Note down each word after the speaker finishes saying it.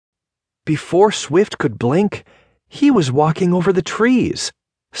Before Swift could blink, he was walking over the trees,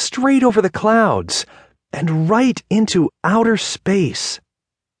 straight over the clouds, and right into outer space.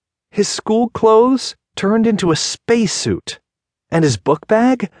 His school clothes turned into a spacesuit, and his book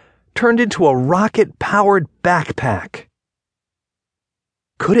bag turned into a rocket-powered backpack.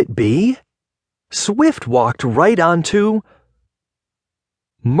 Could it be? Swift walked right onto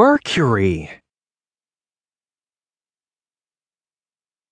Mercury.